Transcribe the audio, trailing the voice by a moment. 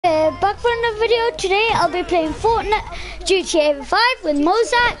we're back for another video. Today I'll be playing Fortnite GTA 5 with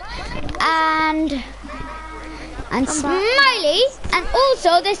Mozak and Smiley, and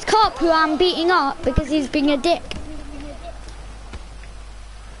also this cop who I'm beating up because he's being a dick.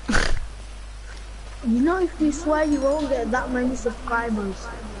 You know, if you swear, you won't get that many subscribers.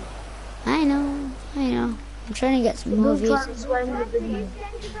 I know. I'm trying to get some more views. Don't try to swear in the video.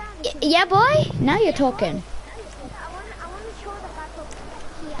 Yeah, boy. Now you're talking.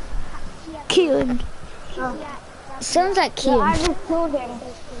 Keelan. Oh. Sounds like Keelan. Yeah, I just killed him.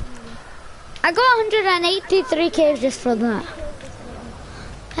 I got 183 kills just for that.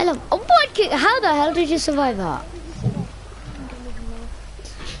 Hello. Oh, what? How the hell did you survive that?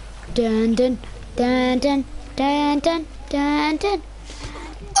 Dun dun dun dun dun dun dun dun.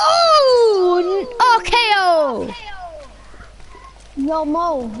 Oh! KO! Yo,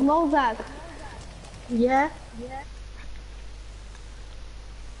 Mozak. Yeah?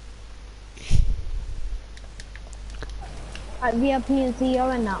 At VIP and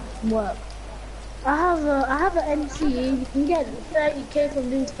CEO and that work. I have an MC. You can get 30k from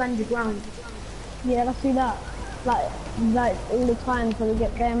doing stand your ground. Yeah, let's do that. Like all the time so we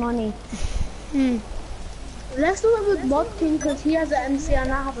get their money. Let's do it with Mod King because he has an MC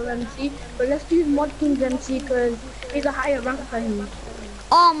and I have an MC. But let's use Mod King's MC because he's a higher rank than me.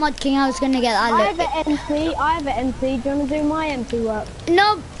 Oh, Mod King, I was gonna get that. I have an MC. Do you wanna do my MC work?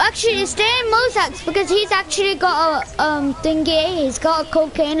 No, actually, stay in Mozak's because he's actually got a thingy. He's got a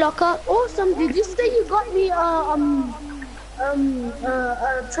cocaine locker. Awesome! Did you say you got me a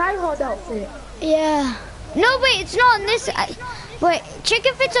tryhard outfit? Yeah. No, wait, it's not on this. Wait, check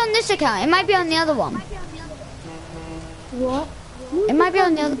if it's on this account. It might be on the other one. What? It might be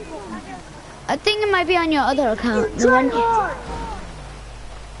on the other. I think it might be on your other account. The one.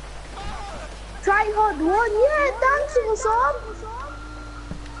 Tryhard one, yeah, thanks, Awesome.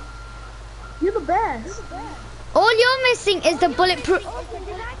 You're the best. All you're missing is the bulletproof.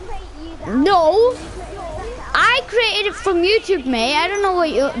 No, I created it from YouTube, mate. I don't know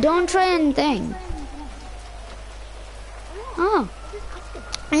what you. Don't try anything. Oh.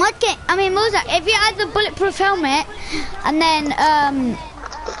 Okay, I mean, Mozak, if you add the bulletproof helmet and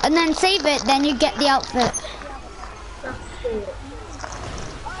then save it, then you get the outfit.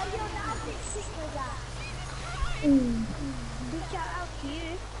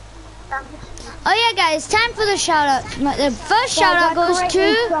 Oh yeah, guys, time for the shout out. The first shout out goes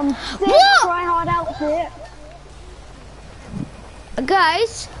to what? Tryhard outfit.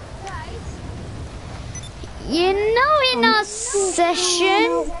 Guys, you know, in our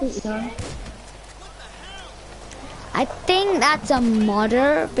session, I think that's a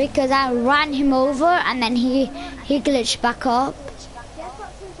modder because I ran him over and then he glitched back up.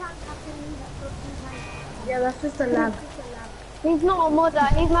 Yeah, that's just a lag. He's not a modder,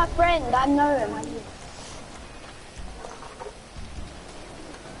 he's my friend, I know him.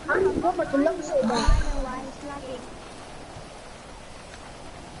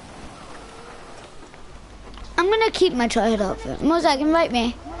 I'm gonna keep my tryhard outfit. Mozak, invite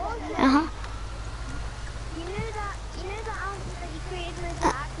me. You know that outfit that you created with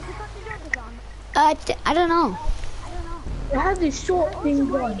that? Has it got the joggers on? I don't know. It has this short thing on.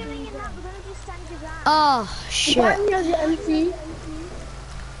 Doing it now, we're gonna just stand your ground. Oh shit. Why me as your MC? Me?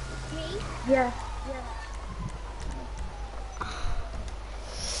 Yeah.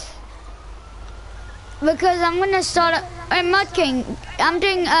 Because I'm gonna start. Mud King, I'm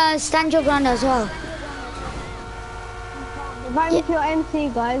doing stand your ground as well. Invite me to your MC,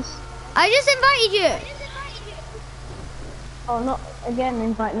 guys. I just invited you. Oh, not again,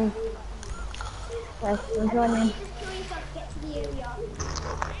 invite me. Yes, I'm joining.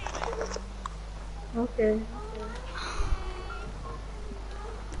 Okay.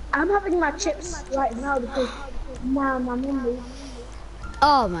 I'm having my chips right now because my mum.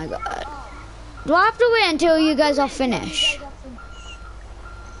 Oh my god. Do I have to wait until you guys are finished?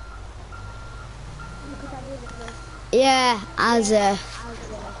 Yeah, as if.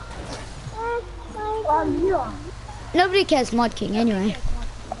 Nobody cares, Mod King, anyway.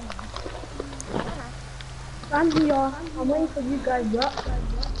 I'm here. I'm waiting for you guys, bro.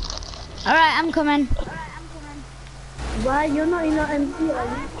 Alright, I'm coming. Why? You're not in the MC, are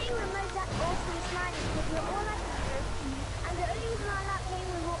you?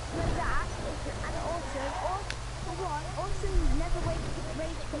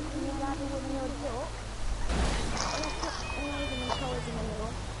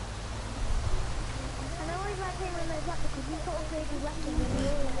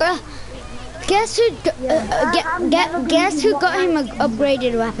 Guess who? Guess who got him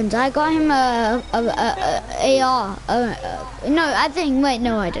upgraded weapons? I got him a AR. No, I think. Wait,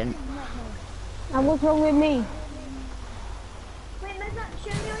 no, I didn't. And what's wrong with me? Wait, Mozart,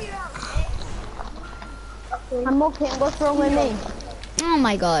 show me all your outfits. I'm mocking. What's wrong with me? Oh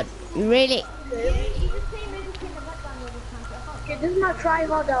my God! Really? You just play music in the background all the time, so I can't. Okay, this is my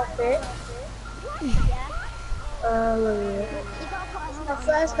try-hard outfit. Yeah. Wait. You gotta put us My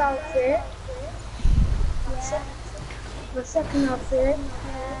first outfit. My second outfit.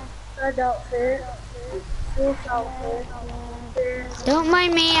 Third outfit. Fourth outfit. Fifth. Don't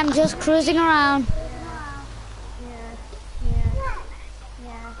mind me. I'm just cruising around.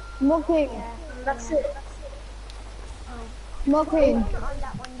 Yeah. Mocking. That's it. Mocking. On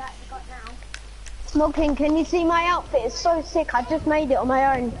that one that you got now. Mocking, can you see my outfit? It's so sick. I just made it on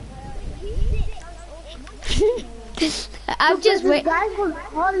my own. I'm just This wait. guy called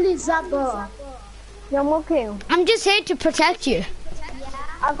Holly Zappa. You're mocking. I'm just here to protect you.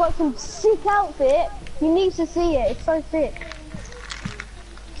 I've got some sick outfit. You need to see it. It's so sick.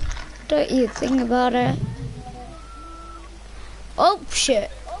 Don't you think about it? Oh shit!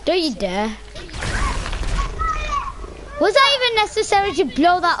 Don't you dare! Was that even necessary to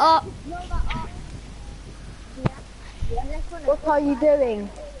blow that up? What are you doing?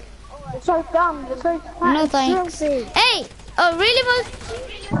 You're so dumb. You're so No thanks. filthy. Hey! Oh really?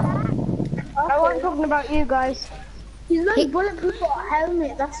 I wasn't talking about you guys. He's wearing bulletproof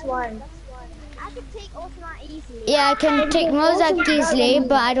helmet, that's why. I could take Ultimate easily. Yeah, I can take Mozart easily,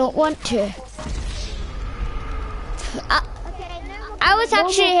 but I don't want to. Okay, no I was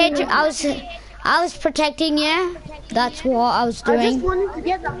actually here to. I was protecting you. That's what I was I just doing. wanted to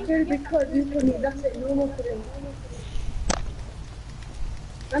get that kill because you put me, that's it, normal killing.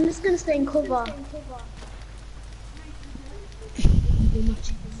 I'm just gonna stay in cover.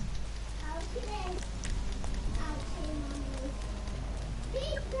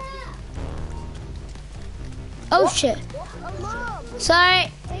 Oh shit! Sorry.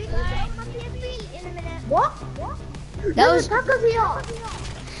 What? That was. Attackers here!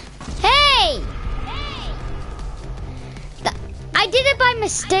 Hey! I did it by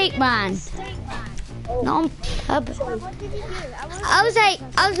mistake, man. No, I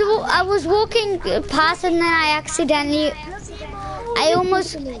was walking past and then I accidentally, I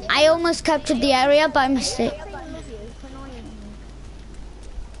almost captured the area by mistake.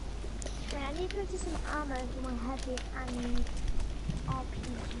 I need to purchase some armor for my heavy and RPG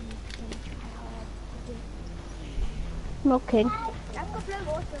and try hard. Mocking. I've got Blow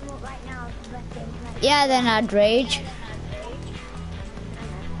Awesome right now as the best game. Yeah, then I'd rage.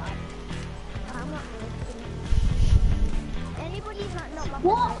 I'm not anybody's not my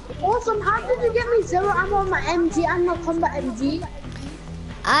What? Awesome, how did you get me 0 ammo on my MG and my combat MG?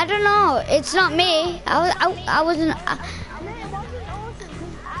 I don't know. It's not me. I wasn't. No, it wasn't awesome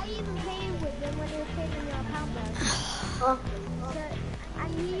because I even played with him when he was playing in your account mode. Oh. So, and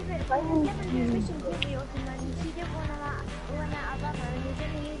he even, he was never doing mission really awesome and he did run out of ammo and he was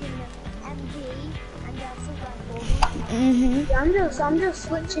only using the MG and the assault rifle. Mhm. Yeah, I'm just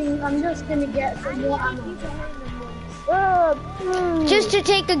switching, I'm just gonna get some more ammo. Just to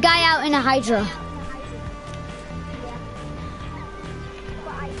take a guy out in a Hydra.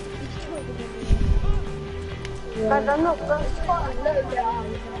 Guys, I'm not going to spot a little bit out.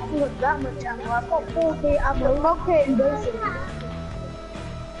 I haven't got that much ammo. I've got 4K ammo. Rocket and basic.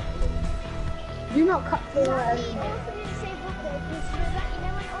 Do not cut through anything.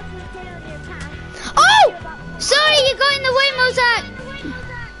 Oh! Sorry, you got in the way, Mozart.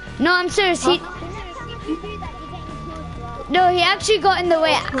 No, I'm serious. No, he actually got in the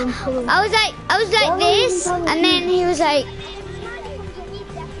way. I was like this, and then he was like.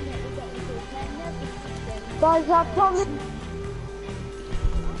 Guys, I promise.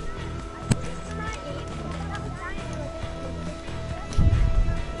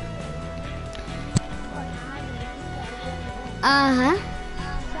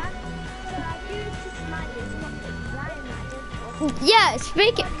 Yeah,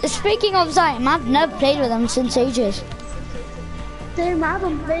 speaking of Zion, I've never played with him since ages. Same, I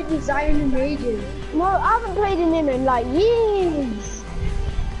haven't played with Zion in ages. No, I haven't played in him in like years.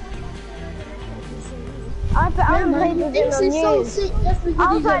 I haven't played with him in years. I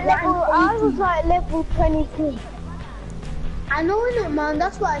was like level 22. I know it, man.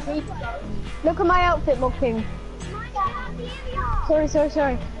 That's what I hate about it. Look at my outfit, Mocking. Sorry.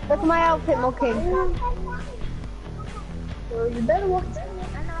 Look at my outfit, Mocking. So you better watch it. I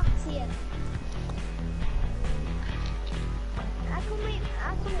know I can see it. I can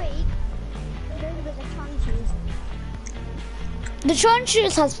wait. Going with the Tron shoes. The Tron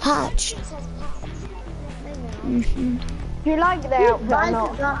shoes has patch. It says patch. Do you like the outfit or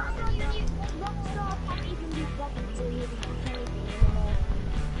not? Rockstar can't even be bothered to even do anything anymore.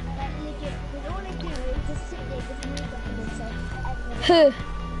 Like legit, because all they do is just sit there, just move up and say everything.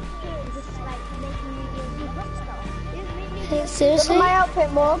 Just like making videos with Rockstar. Look Seriously? at my outfit,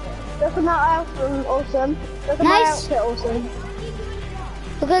 Mog. Look at my outfit, awesome. Look at my Nice. outfit, awesome.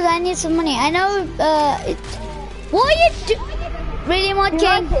 Because I need some money. I know, what are you really, Mod Do you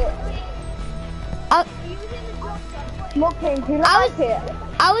King? like it? I, Mog King, do you I like was- it?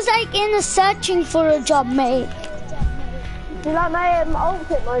 I was like in the searching for a job, mate. Do you like my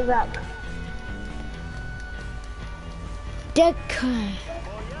outfit, Mozak? Decker.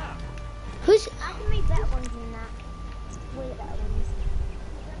 Who's... I can make better ones than that. Way better ones.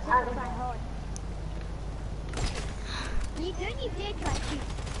 Not try hard. You don't need to try to.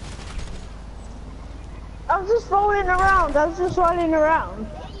 I was just rolling around. Yeah,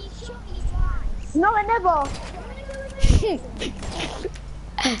 you shot me twice. No, I never.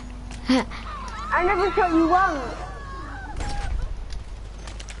 I never shot you once.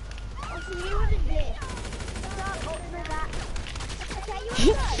 Also, you wouldn't live. Start up with that. Okay,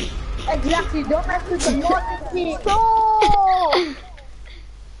 you want to go? Exactly, don't mess with the marketing. Stop!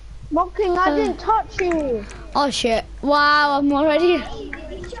 Mocking, I didn't touch you. Oh shit. Wow, I'm already... You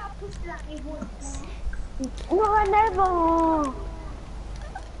should have pushed it at me once. No, I never.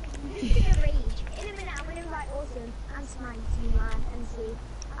 This is gonna rage. In a minute, I'm gonna invite Awesome and Smite to you, man, and see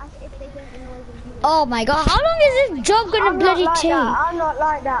if they don't annoy them. Oh my god, how long is this job gonna I'm not bloody like take? that. I'm not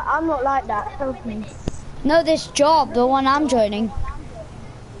like that. I'm not like that. Help me. No, this job, the one I'm joining.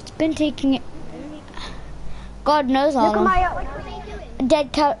 It's been taking it. God knows how Look at long. my.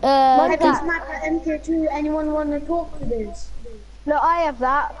 Dead cat, I can sniper MK2. Anyone want to talk to this? Look, I have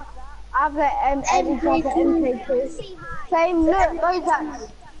that. I have the MK2. Same. Look, Mozak.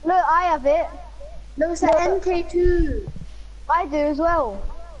 Look, I have it. No, it's an MK2. I do as well.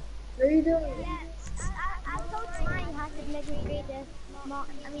 No, you don't. I told Smite how to grade the mark.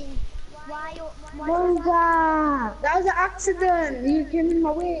 I mean, why? Mozak. That was an accident. You came in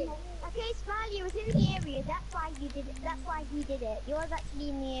my way. Okay, Smiley, you was in the area. That's why you did it. That's why he did it. You was actually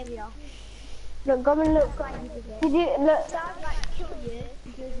in the area. Look, come and look. That's why he did it. Did you look? So I was like, kill you.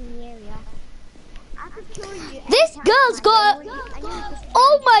 He was in the area. I could kill you. This anytime. girl's got... I knew this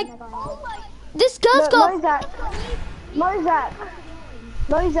Oh my... never. This girl's Look, got...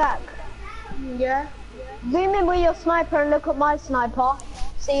 Mozak. Yeah. Zoom in with your sniper and look at my sniper.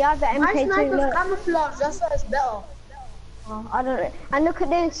 See, I have the My MK2. sniper's Look. camouflage. That's why it's better. Oh, I don't. And look at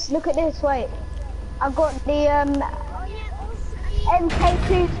this. Look at this. Wait. I've got the Oh yeah, also,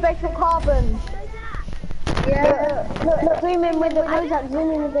 MK2 special carbon. Yeah. Look, zoom in with the Mozak.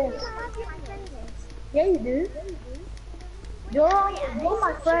 Zoom in with this. Yeah, you do. You're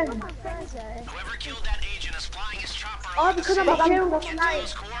my friend. Whoever killed that agent is flying his chopper Oh, over because the I'm city. playing with Get Smite.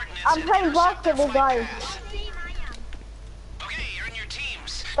 those coordinates I'm and playing intercept their basketball, flight guys. paths. Okay, you're in your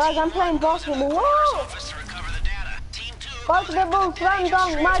teams. Guys, I'm playing basketball. Whoa! Office to recover the data. Team 2. Basketball, slam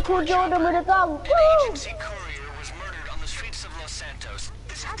dunk. Michael Jordan with a dunk. Woo! Agency courier was murdered on the streets of Los Santos.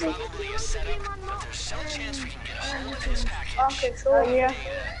 This is probably a setup, but there's some chance we can get a hold of his package. Okay, sure. Yeah.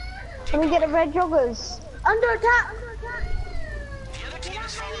 Let me get the red joggers. Under attack. The other team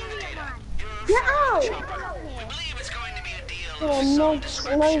is following the data. Get out. We believe it's going to be a deal. Oh, no,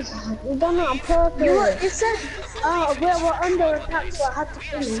 you done it on purpose. It said, we're under attack, so I had to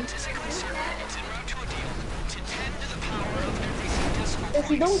kill him. Statistically certain it's en route to a deal. To 10 to the power of everything decimal If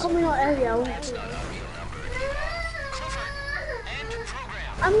you don't come in our area, I won't kill you. Clifford, end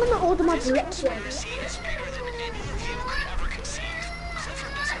program. I'm gonna order my direct one. Sea is bigger than any review could ever conceive.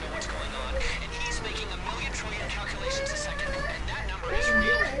 Clifford doesn't know what's going on, and he's making a million trillion calculations a second, and that number is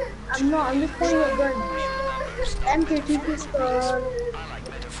real. I'm not, I'm just playing a gun. MK2 pistol. I like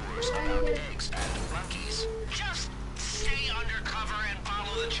metaphors about eggs and monkeys. Just stay undercover and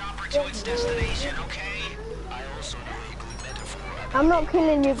follow the chopper to its destination, okay? I also know a good metaphor about I'm not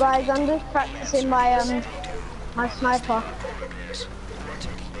killing you guys. I'm just practicing my my sniper. this.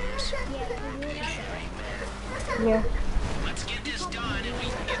 Yeah. Let's get this done and we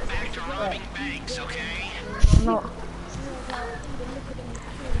can get back to robbing banks, okay? I'm not.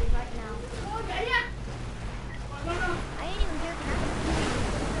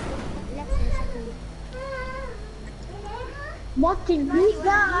 Martin, who's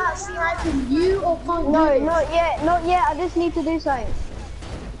that sniping you or can't No, do this? not yet. Not yet. I just need to do something.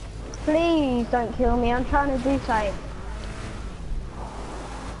 Please don't kill me. I'm trying to do something.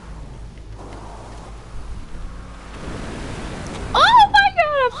 Oh my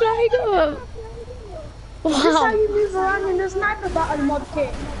god, I'm flying up. Is this how Wow. you move around in the sniper battle mod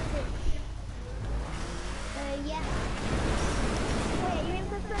kit?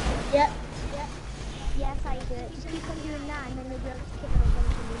 Yep. Yes, I do it. Just keep on doing that and then you'll be able to kill them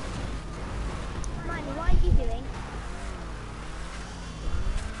eventually. Miney, what are you doing?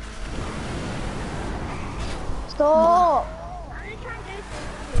 Stop! I'm gonna try and do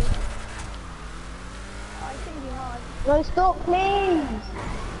something. Oh, it's gonna be hard. No, stop, please!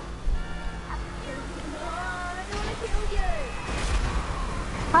 Oh, I don't wanna kill you.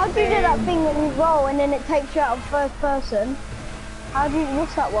 How do you do that thing when you roll and then it takes you out of first person? How do you,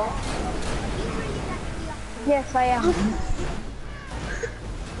 what's that one? He's really lucky up. Yes, I am.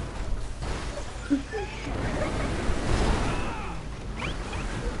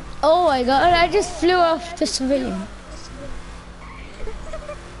 Oh my god, I just flew off the civilian.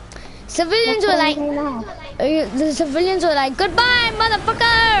 Civilians were like, the civilians were like, goodbye,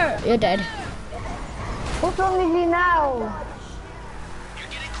 motherfucker! You're dead. What's wrong with you now?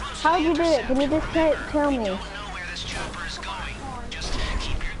 How do you do it? Can you just tell me? Know where this chopper is going. Just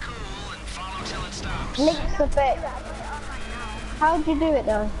keep your cool and follow till it stops. Links effect. How do you do it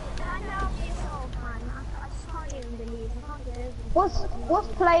though? What's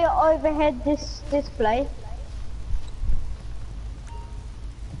player overhead display?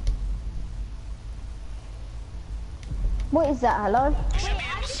 What is that, hello? You should be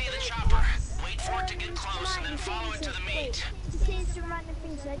able to see the chopper. Wait for it to get close and then follow it to the meat. Just here's some random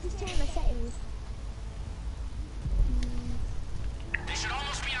things, so I just change my settings. They should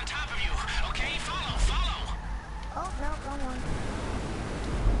almost be on top of you. Okay, follow. Oh, no, wrong one.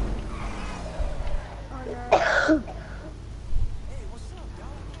 Oh no. Hey, what's up, y'all?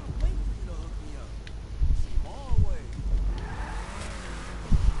 I'm waiting for you to hook me up. It's a long way.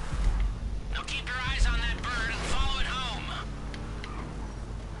 Now keep your eyes on that bird and follow it home.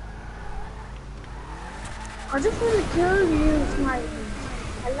 I just want to kill you, Smiley.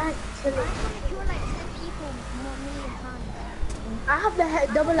 I like killing. I kill like 10 people more million times. I have the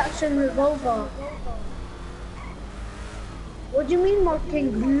double action revolver. What do you mean,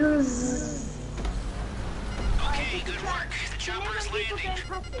 Marking? Okay, good work. The chopper is landing.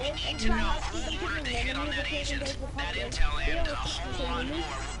 We need to know who ordered the hit on that agent. That intel and a whole lot more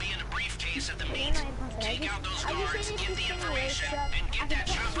will be in a briefcase at the meet. Take out those guards, get the information, and get that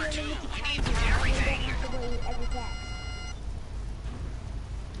chopper too. We need everything.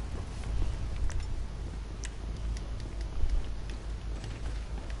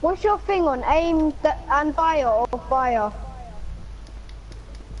 What's your thing on aim and fire or fire?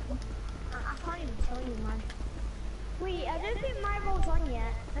 I can't even tell you, man. Wait, I don't think my roll's on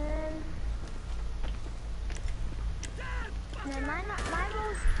yet. No, my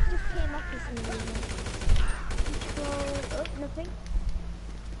rolls just came up for some reason. Control, oh, nothing.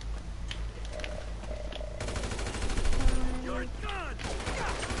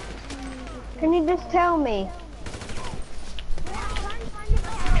 Can you just tell me?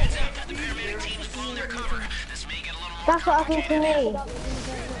 Heads up, the paramedic team's blown their cover. This may get a little more That's what happened to me.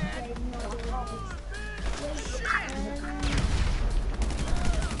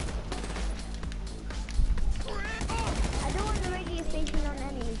 I don't want the radio station on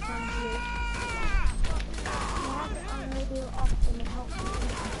any time here. I have it on radio off and it helps me.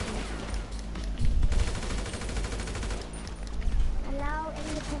 Allow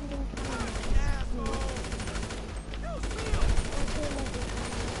independent comments.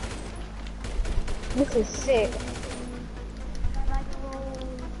 This is sick.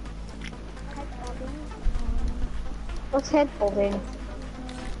 What's head bobbing? I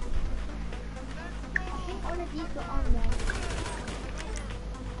think all of these are on there.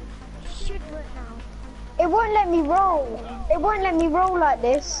 Should work now. It won't let me roll. It won't let me roll like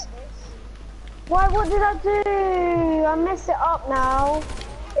this. Why, what did I do? I messed it up now.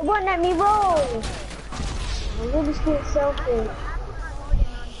 It won't let me roll. I'm really scared selfie.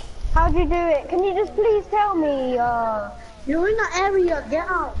 How do you do it? Can you just please tell me? You're in the area, get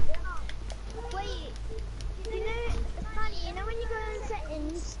out. Wait, you know, Fanny, you know when you go in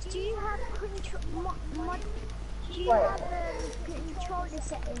settings, do you have control, do you have controller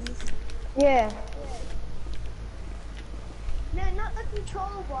settings? Yeah. No, not the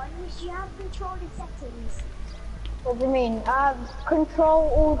control ones, you have controller settings. What do you mean? I have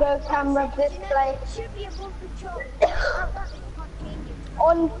control auto camera display It should be above control. Oh, that you can't change it.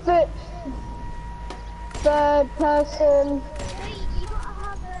 on foot, third person. Wait, you gotta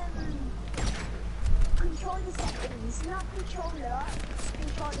have controller settings, not controller, it's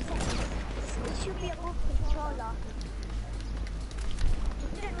controller settings. It should be above controller. If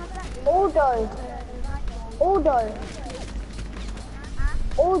you don't have that, Auto. Auto.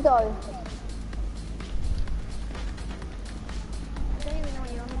 Auto. I don't even know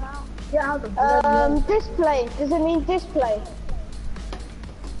what you're on about. Get out of the Display. Does it mean display?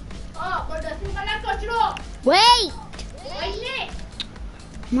 Wait!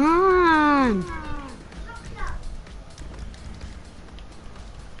 Man.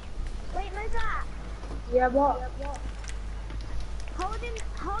 Wait, Mozart. Yeah, what? Hold the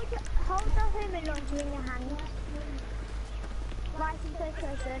home launcher in your hand. Right in first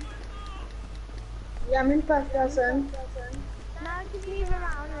person. Yeah, I'm in first person. Now just move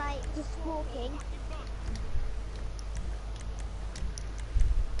around like just walking.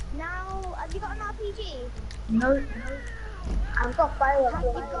 Now, have you got an RPG? No. I've got fireworks. Have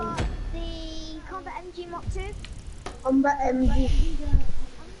you got the Combat MG Mark 2? Combat MG.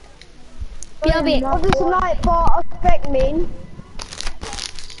 BRB. What does Nightbot effect mean?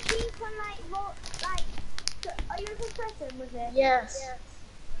 You can are you in first person, was it? Yes.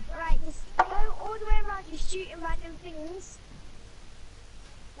 Right, just go all the way around, just shooting random things.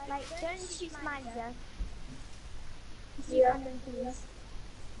 Like, don't shoot smiles though. Just shoot random things.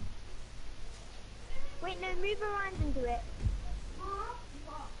 Wait, no, move around and do it.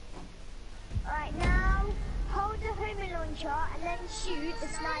 Alright, now, hold the homing launcher and then shoot the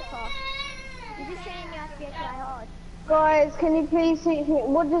sniper. You're just saying you have to be try hard. Guys, can you please teach me,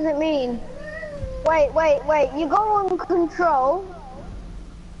 what does it mean? Wait, you go on control.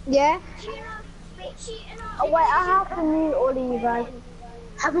 Yeah? Oh wait, I have to mute all of you guys.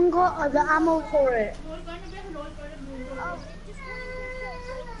 Haven't got the ammo for it.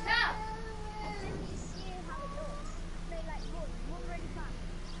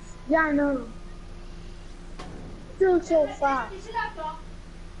 Yeah, I know. Still so fast.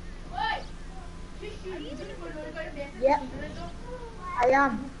 Yep. I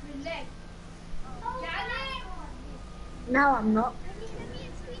am. Now I'm not.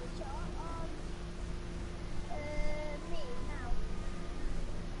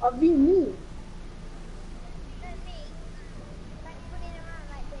 Of you, me.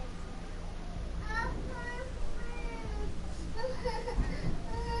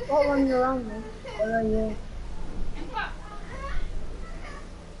 What running around me? Where are you?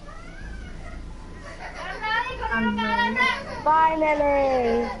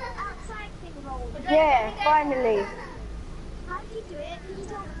 Finally! Yeah, finally. How did you do it? Can you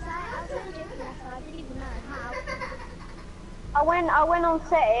tell me? I was only joking last time. I didn't even know how. I went on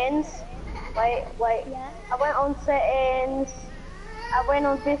settings. Wait. Yeah. I went on settings. I went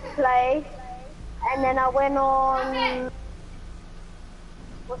on display. And then I went on...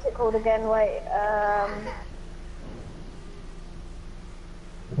 What's it called again? Wait,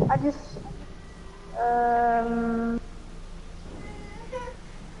 I just...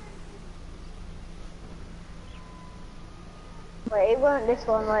 Wait, it weren't this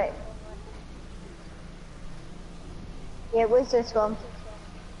one, wait. Yeah, it was this one.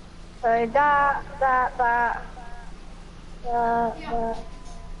 So that. What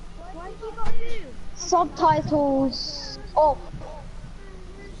have you got to do? Subtitles off.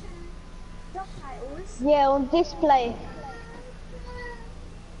 Subtitles? Yeah, on display.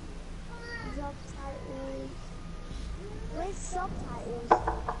 Subtitles. Where's subtitles?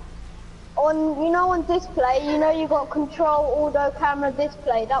 On display, you got control, auto, camera,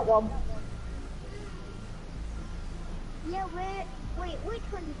 display, that one. Yeah, wait, which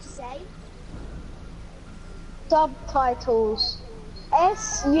one did you say? Subtitles.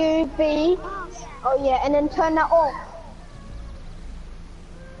 SUB. Oh, yeah. Oh yeah, and then turn that off.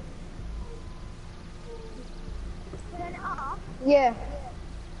 Turn it off? Yeah.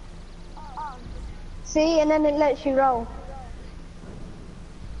 Oh. See, and then it lets you roll.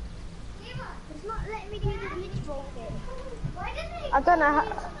 It's not letting me do the glitch roll thing. I don't know how...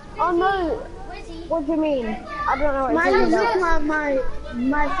 Oh no. What do you mean? I don't know what you're talking about.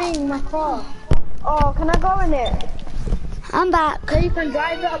 My thing, my car. Oh, can I go in it? I'm back. So you can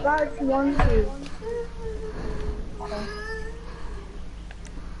drive it about if you want to.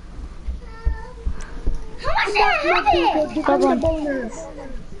 Come on. Bonus.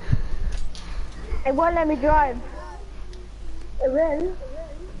 It won't let me drive. It will.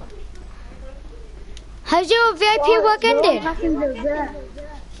 How's your VIP work ended? Passengers there.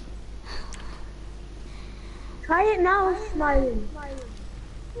 Try it now, smiling.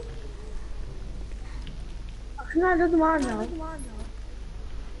 No, it doesn't matter now.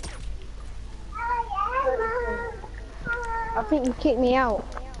 I think you kicked me out.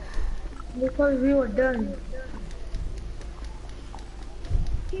 Because we were done.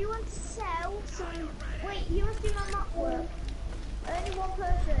 Do you want to sell some... Wait, you must do my map work. Only one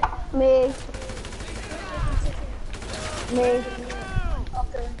person. Me. Me.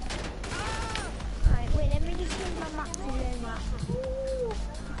 Okay. Alright, wait, let me just change my map to your map.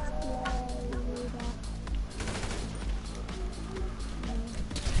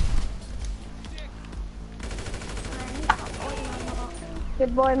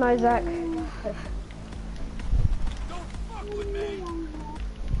 Good boy, Mozak.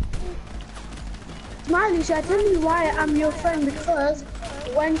 Smiley, should I tell you why I'm your friend? Because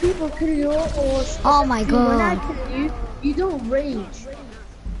when people kill you or Oh my when I god. kill you, you don't rage.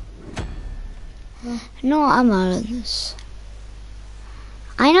 No, I'm out of this.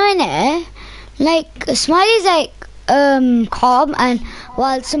 I know in it, like Smiley's like calm, and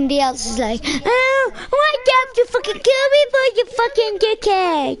while somebody else is like, oh, why can't you fucking kill me for you fucking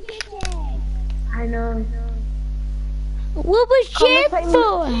dickhead? I know. What was shit Come and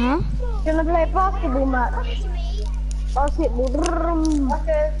for, huh? Do you wanna play a basketball match? Basketball.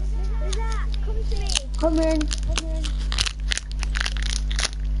 Okay. Come to me. Come in.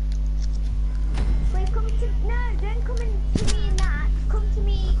 Wait, come to no, don't come in to me in that. Come to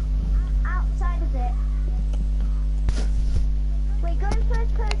me outside of it. Wait, go in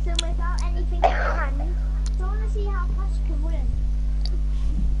first person without anything in your hand. So I want to see how fast you can run.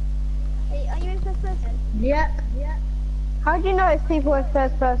 Wait, are you in first person? Yeah. How do you know it's people in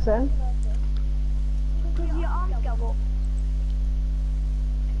first person? Because your arms go up.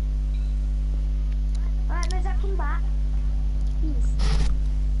 Alright, Mozart, come back. Please.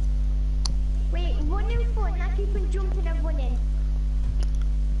 Wait, running forward, now keep on jumping and running.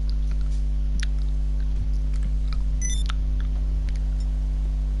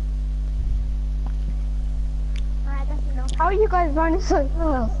 Alright, that's enough. How are you guys running so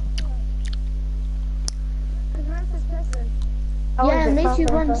fast? Because we're in first person. Oh, Yeah, is it makes you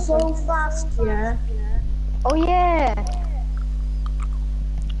first run person? so fast, yeah. Oh yeah.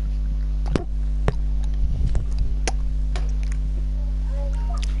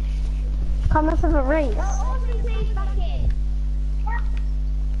 Come, let's have a race. Awesome, please back in.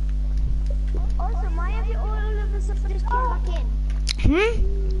 Awesome, why have you all of a sudden just came back in?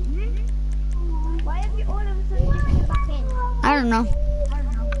 Why have you all of a sudden just came back in? I don't know.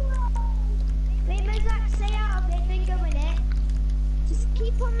 Wait, Mozart, stay out of it, then go in it. Just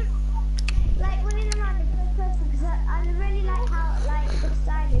keep on, like, running around in first person, because I really like how, like, the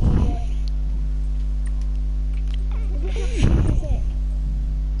style is of it. Is it?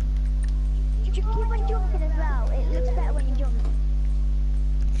 You keep on jumping as well. It looks better when you jump.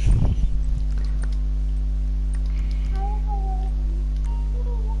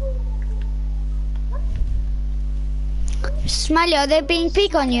 Smiley, are they being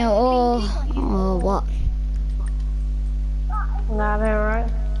peak on you or what? Nah, they're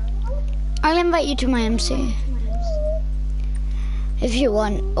alright. I'll invite you to my MC. If you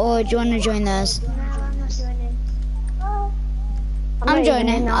want, or do you want to join theirs? No, I'm not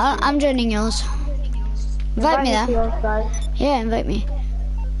joining. I'm joining. I'm joining yours. Invite me there. Guys. Yeah, invite me.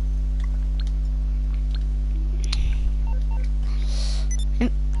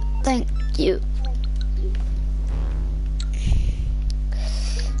 Thank you.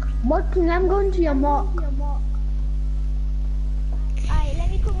 Mocking, I'm going to your mock. Alright, let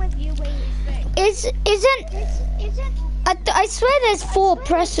me come with you. Wait. Isn't I swear there's 4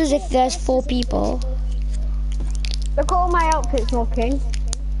 presses if there's 4 people. Look at all my outfits, Mocking.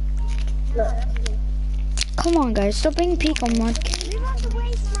 Look. Come on guys, stop being peak on Mudking. Move out the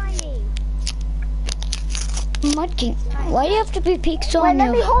way, Smiley. Mudking, why do you have to be peaked Wait, on let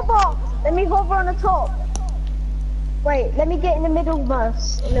me you? hover. Let me hover on the top. Wait, let me get in the middle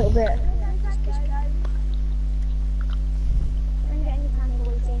first, a little bit. I'm getting the time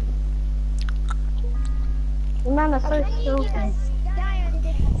waiting. The man are so You stealthy. guys die on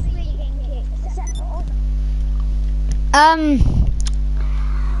this, I swear you're getting kicked. Except for all.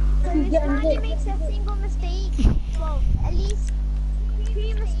 So if Smiley makes a single mistake, well, at least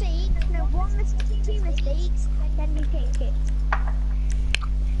 2 mistakes, no, 2 mistakes, then you get kicked.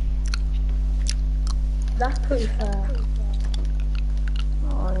 That's pretty fair.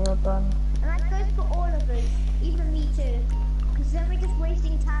 Oh, you're done. And that goes for all of us, even me too. Because then we're just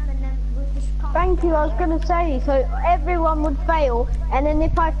wasting time and then we'll just can't. Thank you, I was gonna say, so everyone would fail, and then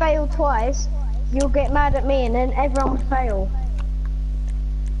if I fail twice, you'll get mad at me, and then everyone would fail.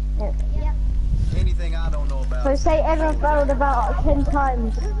 Yeah. Yep. Anything I don't know about. So say everyone failed about 10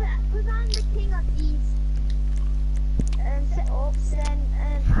 times. Because I'm the king of these setups, and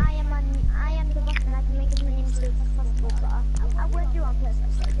I am the boss, and I can make as many mistakes as possible. But I won't do it on purpose.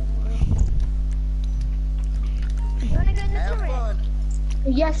 So don't worry. You wanna go in the Have turret? fun.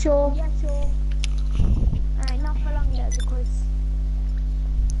 Yeah, sure. Alright, not for long though, because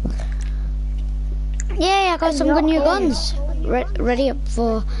Yeah, I got some good new guns. Ready up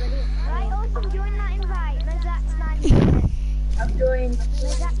for... alright, awesome. Join that invite. Mozart's man. I'm doing.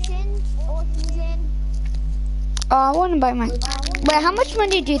 Mozart's in. Awesome's in. Oh, I want to buy my... Wait, how much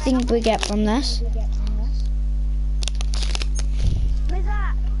money do you think we get from this? Mozart,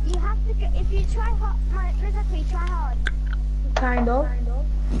 you try hard, exactly, try hard. Kind of.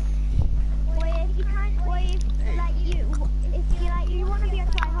 Or if you can't, or if you want to be a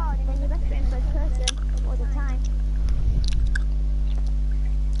try hard, then you better in first person all the time.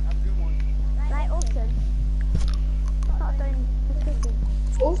 Have a good one. Like Awesome. Start doing first person.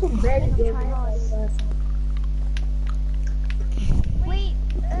 Also very good. Try hard. Wait,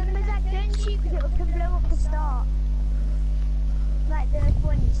 Mazak, don't shoot because it can blow up the start. Like the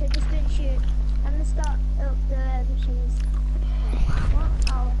point, so just don't shoot. I'm gonna start up the machines. What?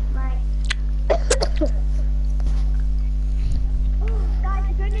 Oh, right. Guys,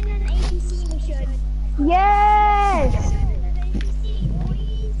 we're going in an APC mission. Yes! An APC,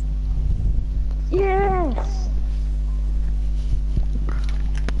 boys. Yes!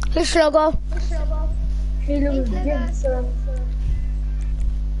 Which logo? He looks good, so.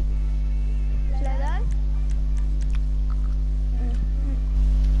 Slow.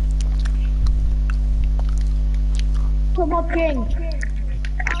 Come on, King.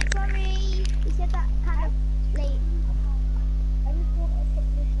 Oh, sorry. You said that kind of late. I just want to put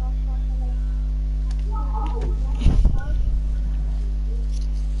this off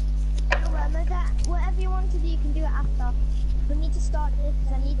whatever you want to do, you can do it after. We need to start this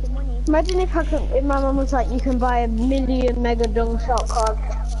because I need the money. Imagine if my mum was like, you can buy a million mega dung shot card.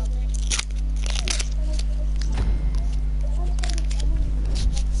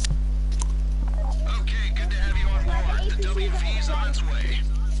 Okay, good to have you on board. The WV's on its way.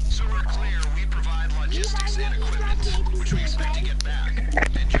 So we're clear, we provide logistics and equipment, which we expect to get back.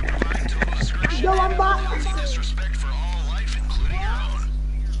 And you provide total discretion Yo, I'm and back. healthy disrespect for all life, including your own.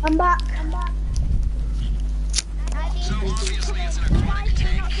 I'm back. So obviously it's an aquatic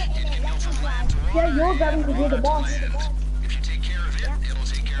tank. It can go from land to water. Yeah, you're going to be the boss. If you take care of it, it'll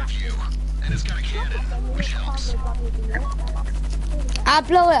take care of you. And it's got a cannon, which helps. I'll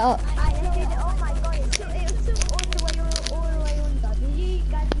blow it up. Oh my god, it was so all the way under. Did you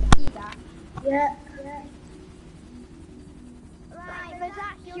guys see that? Yeah. Right, but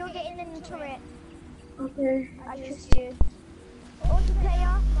Zach, you're getting in the turret. Okay. I trust you. Also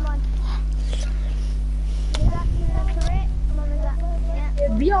player, come on. Zach in the turret. Come on, Zach. Yeah.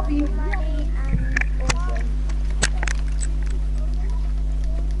 BRB. Manny and Awesome.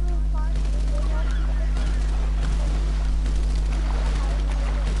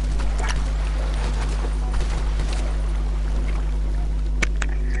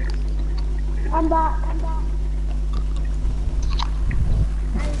 I'm back.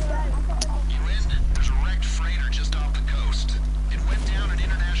 You in? There's a wrecked freighter just off the coast. It went down in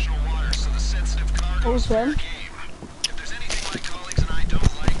international waters, so the sensitive cargo is fair Awesome. game. If there's anything my colleagues and I don't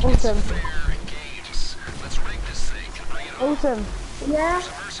like, Awesome. it's fair games. Let's rig this thing and bring it home. Awesome. Yeah. There's a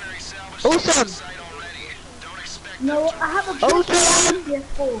mercenary salvage Awesome. team on site already. Don't expect No, them to I have a Awesome.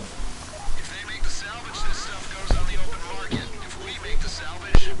 PS4. If they make the salvage, this stuff goes on the open market. If we make the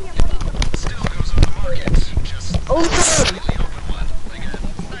salvage, it still goes on the market. Just Awesome. completely open one. Like a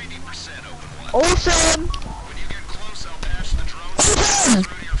 90% open one. Awesome. When you get close, I'll patch the drone through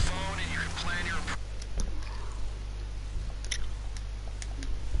to your phone and you can plan your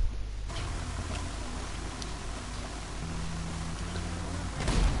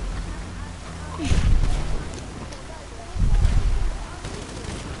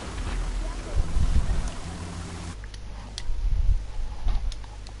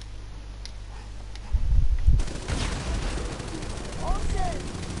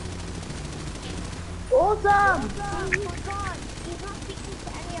Awesome.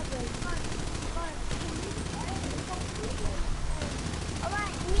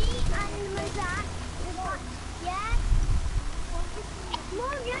 Alright, me and Mazak, yeah?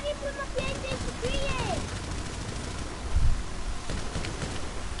 Mom, you only put my PlayStation 3 in!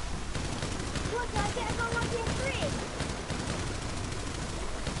 What, do I get to go on PS3?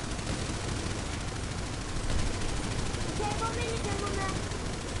 Okay, 1 minute then, Mama.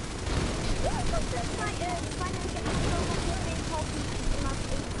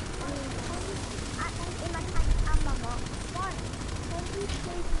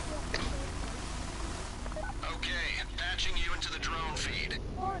 Okay, patching you into the drone feed.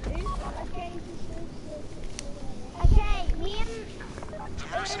 Okay, me and... The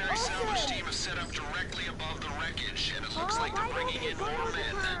mercenary salvage team is set up directly above the wreckage, and it looks like they're bringing in more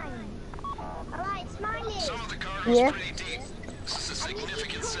men. Alright, Smiley. Some of the cargo's Yeah. pretty deep. This is a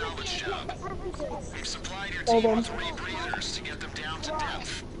significant salvage job. We've supplied your Hold team on. with 3 breathers to get them down to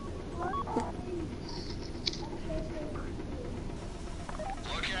depth.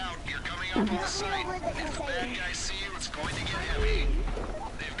 Look out, you're coming up on the site. If the bad guys see you, it's going to get heavy.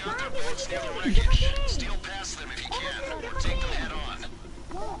 They've got their boats near the wreckage. Steal past them if you can, or take them head on.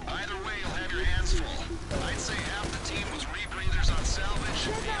 Either way, you'll have hands full. I'd say half the team was rebreathers on salvage,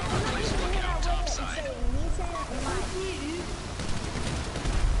 the other was looking out topside.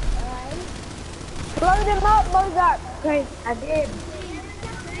 Blow them up, Mozart. Okay, I did.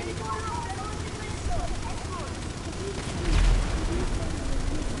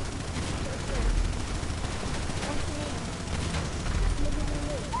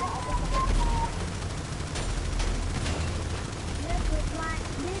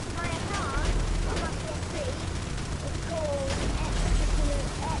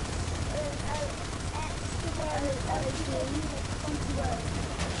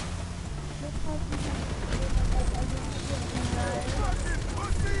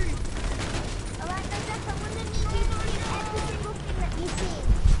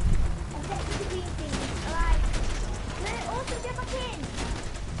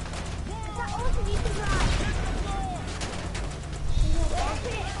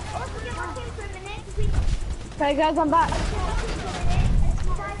 Okay, guys, I'm back.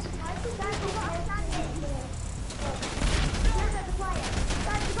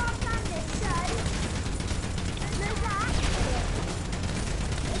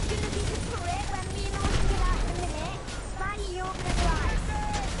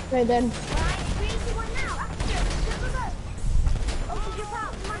 Okay, then.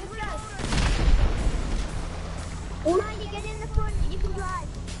 Get in the front, you can drive.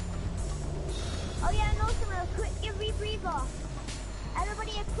 Oh yeah, and also equip your rebreather.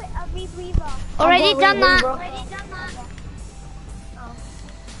 Everybody equip a rebreather. Already done that. Already done that. Oh.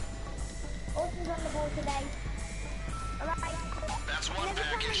 Austin's on the ball today. Alright. That's one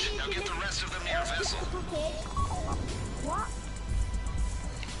package. Now get the rest of them to your vessel. What?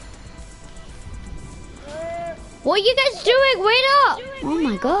 What are you guys doing? Wait up! Oh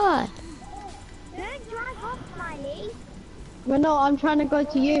my god. Don't drive off, Smiley. Well, no, I'm trying to go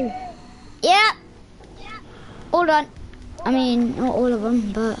to you. Yeah. Hold on. I mean, not all of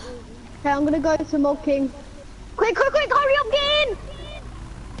them, but... Okay, I'm gonna go to Milking. Quick, quick, quick, hurry up, get in!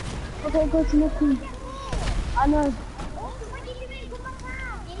 Okay, go to Milking. I know. What did you do? Come back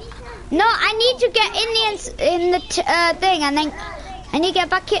out. You need to... No, I need to get in the thing, and then I need to get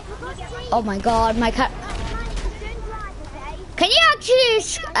back in. Oh my god, my cat. Can you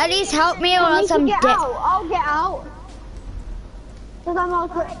actually at least help me, or I need else to I'm get dead? out. I'll get out. Because I'm not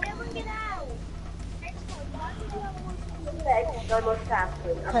quick. Everyone get out.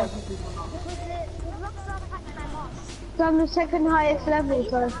 So I'm the second highest level,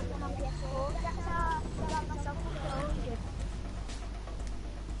 so.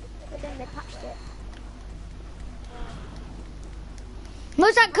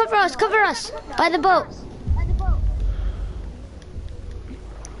 Mozart, cover us, by the boat.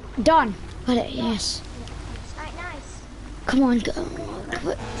 Done. Got it, yes. Alright, nice. Come on, go.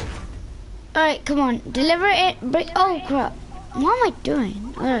 Alright, come on, deliver it, oh crap. What am I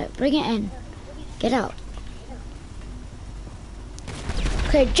doing? Alright, bring it in. Get out.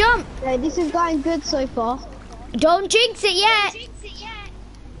 Okay, jump. Yeah, this is going good so far. Don't jinx it yet. It's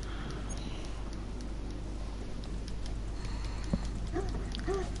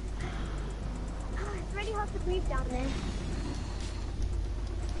really hard to breathe down there.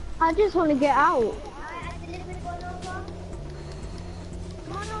 I just want to get out. Alright, I delivered one over.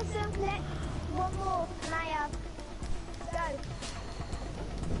 Come on, Awesome, collect one more, and I go.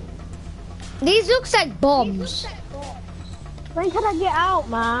 These looks like bombs. When can I get out,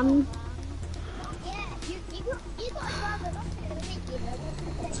 man? Yeah, you got rather not to the big, you know,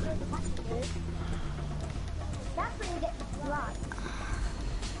 let's go to the passengers. That's when you get to fly.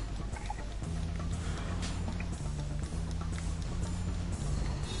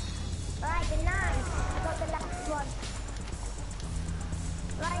 Right, the nice. I got the last one.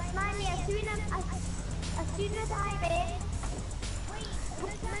 Right, Smiley, as soon as I'm in,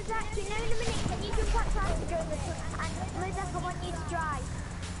 Mozart, you know in a minute, can you jump outside and go in the truck? And Mozart, I want you to drive.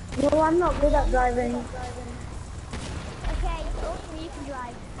 No, I'm not good at driving. Okay, Austin, you can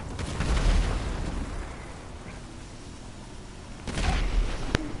drive.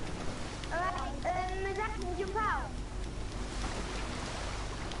 Alright, Mozart, can you jump out?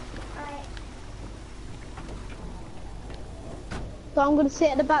 Alright. So I'm going to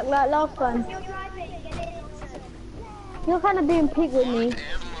sit at the back like last time. You're driving, get in, Austin. You're kind of being pig with me.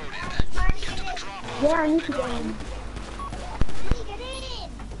 Yeah, I need to go in. Get in!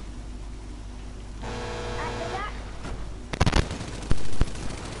 Mozart.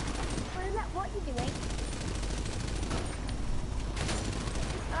 Mozart, what are you doing?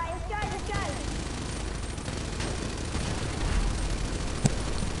 Alright, let's go, let's go.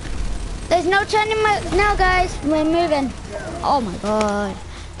 There's no turning now, guys. We're moving. Oh my god.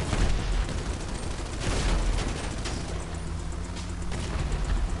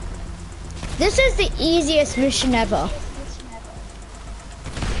 This is the easiest mission ever. It's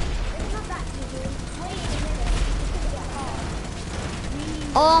not that easy. Wait a minute. It's gonna get hard.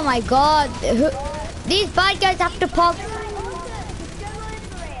 Oh my god. These bad guys have to pop. Just go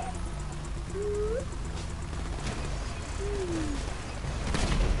over it.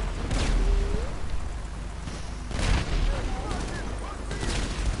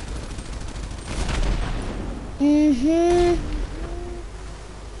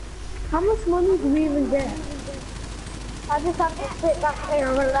 How much money do we even get? I just have to sit back here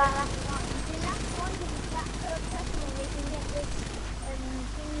and relax. The last one is that person they can get this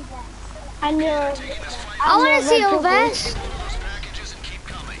thing that. And I want to see your vest. Packages and keep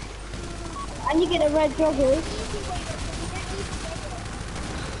coming. and you get a red joggers.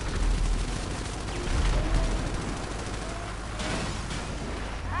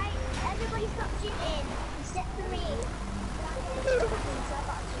 Right, everybody stop shooting, except for me.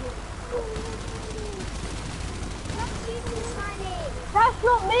 Stop shooting, Smiley. That's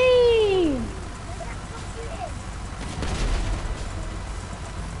not me!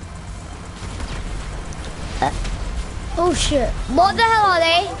 Stop shooting. Oh shit. What the hell are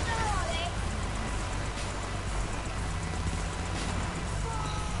they?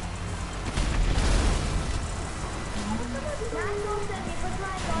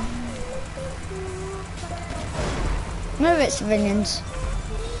 Move it, civilians.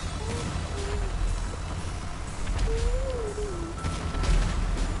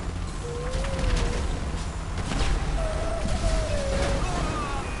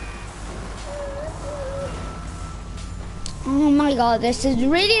 Oh my god, this is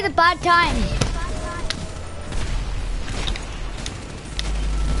really the bad time.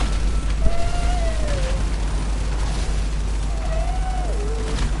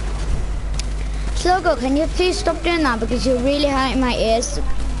 Slogo, can you please stop doing that because you're really hurting my ears?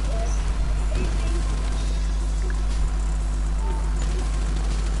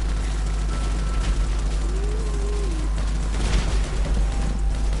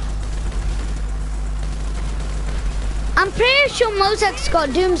 I'm pretty sure Mozak's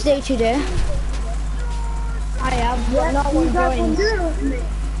got Doomsday to do. I have, but no one joins.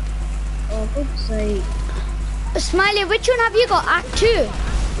 Oh, good sake. Smiley, which one have you got? Act 2?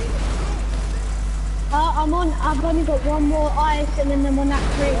 I've only got one more ice and then I'm on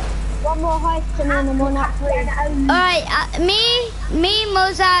Act 3. One more heist and then I'm on Act 3. Alright, me,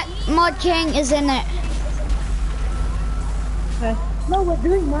 Mozak, Mod King is in it. Okay. No, we're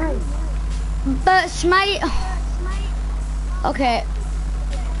doing mine. But Smiley... Okay.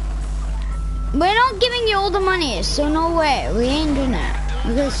 We're not giving you all the money, so no way. We ain't doing that.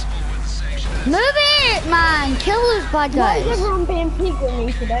 Because... Move it, man! Kill those bad Why is guys. everyone being peaked with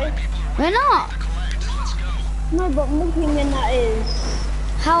me today? We're not. No, but looking in that is...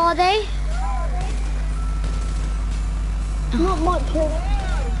 How are they? Not much of...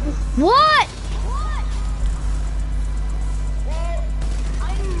 What?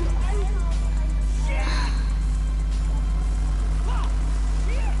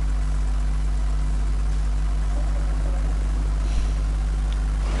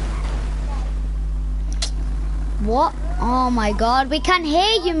 What? Oh my god, we can't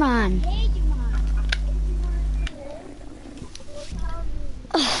hear you, man.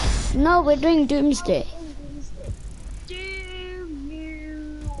 No, we're doing Doomsday.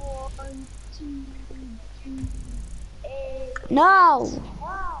 No.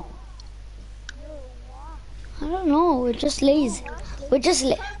 I don't know, we're just lazy. We're just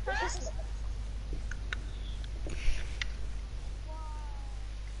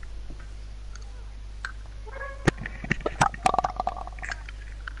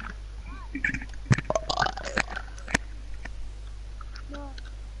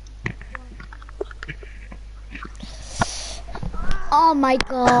Oh my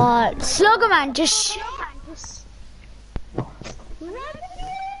god. Slogan man, just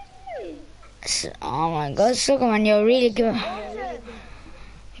Oh my god, Slogan man, you're really good.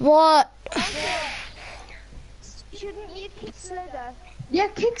 What? Shouldn't you kick slower? Yeah,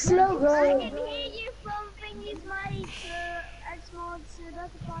 kick slow, I bro. can hear you from thingy's mic, X-Mod, so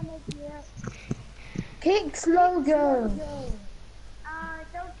that's a fine idea. Kick slow, girl.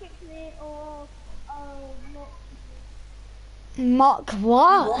 Don't kick me or, not. Mock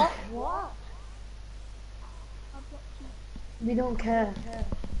what? What? We don't care.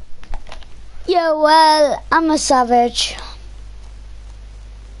 Yeah, well, I'm a savage.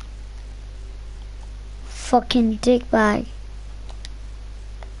 Fucking dickbag.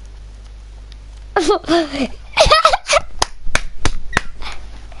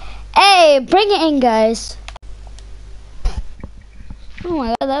 Hey, bring it in, guys. Oh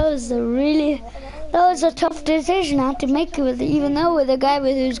my god, that was a tough decision I had to make it with, even though with a guy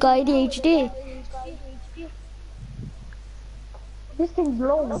who's got ADHD. This thing's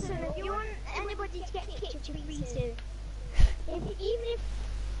long. Also, if you want anybody to get kicked, you're free to. Even if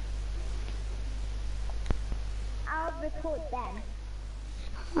I'll report them.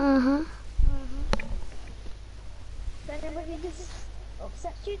 Uh-huh. So nobody just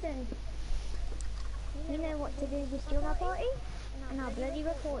upsets you, then you know what to do. Just join my party, and I'll bloody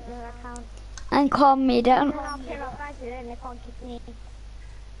report their account. And calm me down. And I'll kill our guys and they can't kick me.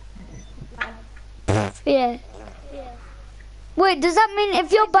 Yeah. Wait, does that mean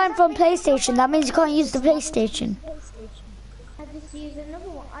if you're banned from PlayStation, that means you can't use the PlayStation? I just use another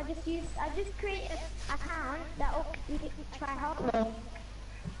one. I just create an account that'll try help me.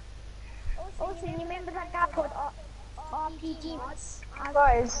 Also, you remember that guy called RPG?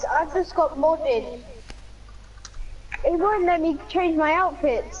 Guys, I just got modded. It won't let me change my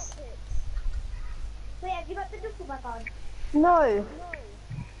outfits. Wait, have you got the duffel bag on? No.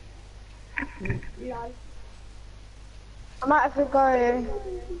 Lol. I might have to go.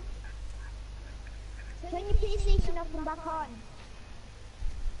 Turn your PlayStation off and back on.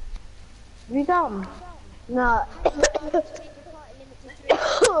 You dumb? No.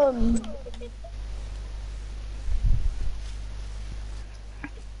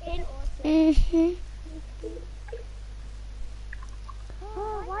 Mm-hmm.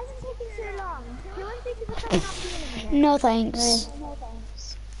 Oh, why is it taking so long? Do you want to do the phone after in a minute? No thanks.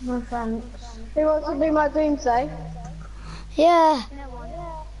 No thanks. Who wants to do my doomsday? Yeah, No one.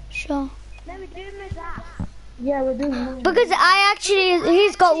 sure. No, we're doing with that. Yeah, we're doing mine. Because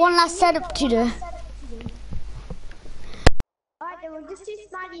he's got one last setup to do. Alright, then we'll just do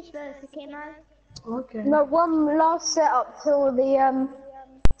Smiley first, okay, man? Okay. No, one last setup till the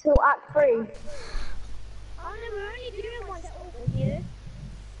till Act 3. Oh no, we're only doing one step with you.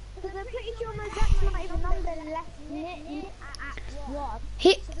 Because I'm pretty sure my Jack's not even on the left minute at Act 1.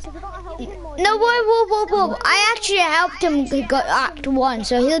 He So we gotta help him more. no, whoa! I actually helped him get Act 1,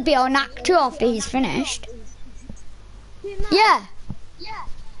 so he'll be on Act 2 after he's finished. Yeah.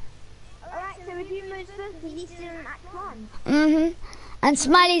 Alright, so we're doing Mo's first because he's still in Act 1. Mhm. And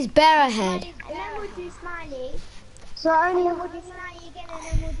Smiley's bare ahead. And then we'll do Smiley. So I only We'll do Smiley again, and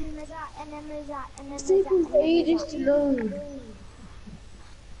then we'll do Mozart, and then Mozart, and then Mozart. ages to load.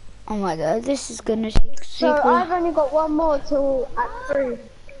 Oh my god, this is gonna take So super. I've only got one more till Act 3.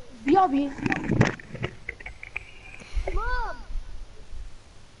 Yobby. Mom!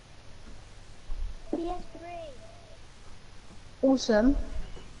 PS3. Awesome.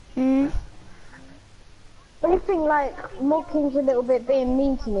 Mm. But you think like Mocking's a little bit being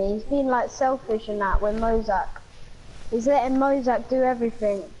mean to me. He's being like selfish and that when Mozak. He's letting Mozak do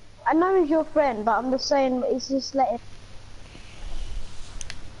everything. I know he's your friend, but I'm just saying he's just letting.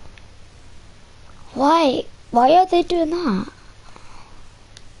 Why are they doing that?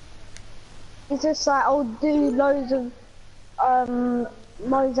 He's just like, oh, do loads of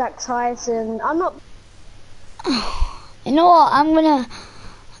Mozak Tyson. I'm not. You know what? I'm gonna